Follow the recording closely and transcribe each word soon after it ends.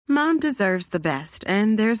Mom deserves the best,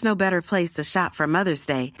 and there's no better place to shop for Mother's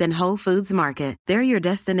Day than Whole Foods Market. They're your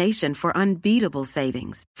destination for unbeatable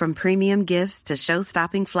savings, from premium gifts to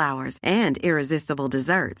show-stopping flowers and irresistible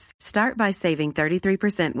desserts. Start by saving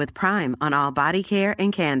 33% with Prime on all body care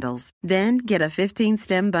and candles. Then get a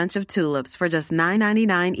 15-stem bunch of tulips for just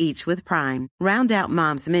 $9.99 each with Prime. Round out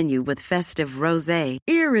Mom's menu with festive rosé,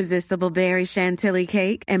 irresistible berry chantilly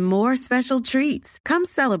cake, and more special treats. Come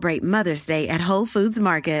celebrate Mother's Day at Whole Foods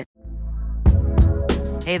Market.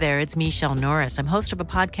 Hey there, it's Michelle Norris. I'm host of a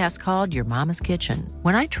podcast called Your Mama's Kitchen.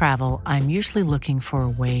 When I travel, I'm usually looking for a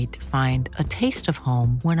way to find a taste of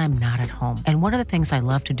home when I'm not at home. And one of the things I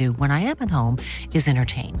love to do when I am at home is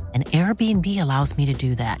entertain. And Airbnb allows me to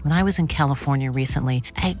do that. When I was in California recently,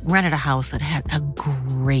 I rented a house that had a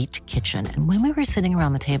great kitchen. And when we were sitting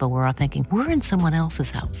around the table, we were all thinking, we're in someone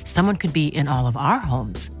else's house. Someone could be in all of our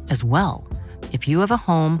homes as well. If you have a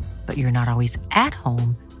home, but you're not always at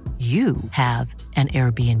home, you have an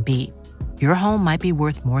Airbnb. Your home might be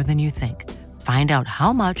worth more than you think. Find out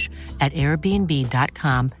how much at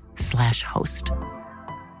airbnb.com/host.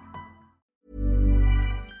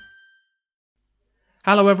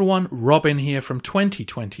 Hello everyone, Robin here from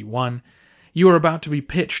 2021. You are about to be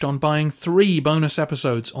pitched on buying 3 bonus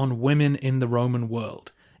episodes on women in the Roman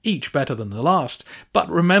world. Each better than the last,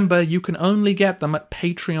 but remember you can only get them at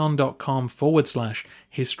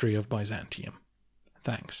patreon.com/history of Byzantium.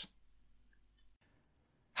 Thanks.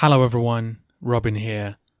 Hello everyone, Robin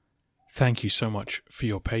here. Thank you so much for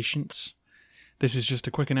your patience. This is just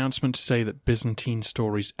a quick announcement to say that Byzantine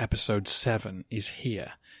Stories episode 7 is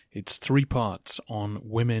here. It's 3 parts on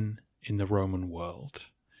women in the Roman world.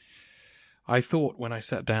 I thought when I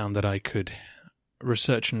sat down that I could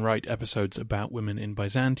research and write episodes about women in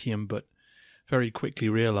Byzantium, but very quickly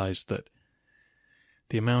realized that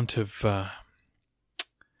the amount of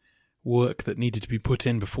work that needed to be put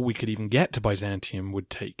in before we could even get to Byzantium would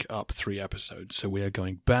take up 3 episodes. So we are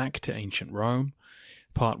going back to ancient Rome.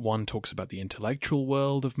 Part 1 talks about the intellectual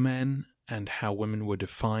world of men and how women were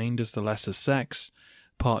defined as the lesser sex.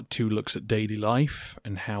 Part 2 looks at daily life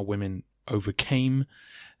and how women overcame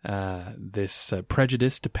this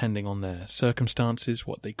prejudice depending on their circumstances,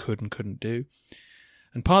 what they could and couldn't do.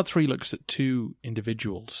 And Part 3 looks at 2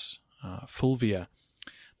 individuals, Fulvia,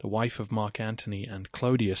 the wife of Mark Antony and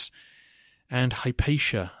Clodius, and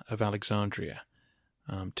Hypatia of Alexandria,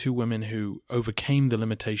 2 women who overcame the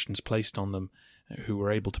limitations placed on them, who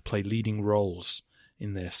were able to play leading roles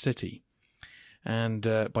in their city. And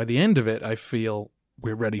by the end of it, I feel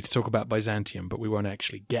we're ready to talk about Byzantium, but we won't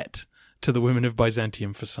actually get to the women of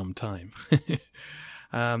Byzantium for some time.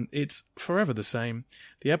 It's forever the same.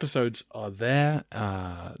 The episodes are there.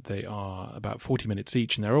 They are about 40 minutes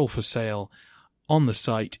each, and they're all for sale on the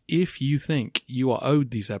site. If you think you are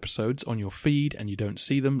owed these episodes on your feed and you don't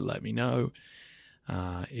see them, let me know.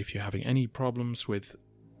 If you're having any problems with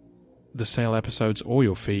the sale episodes or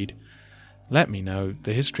your feed, let me know.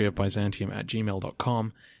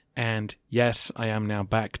 thehistoryofbyzantium@gmail.com. And yes, I am now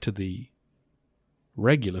back to the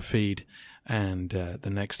regular feed, and the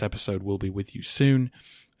next episode will be with you soon,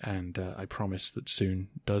 and I promise that soon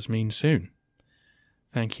does mean soon.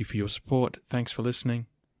 Thank you for your support. Thanks for listening.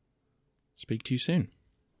 Speak to you soon.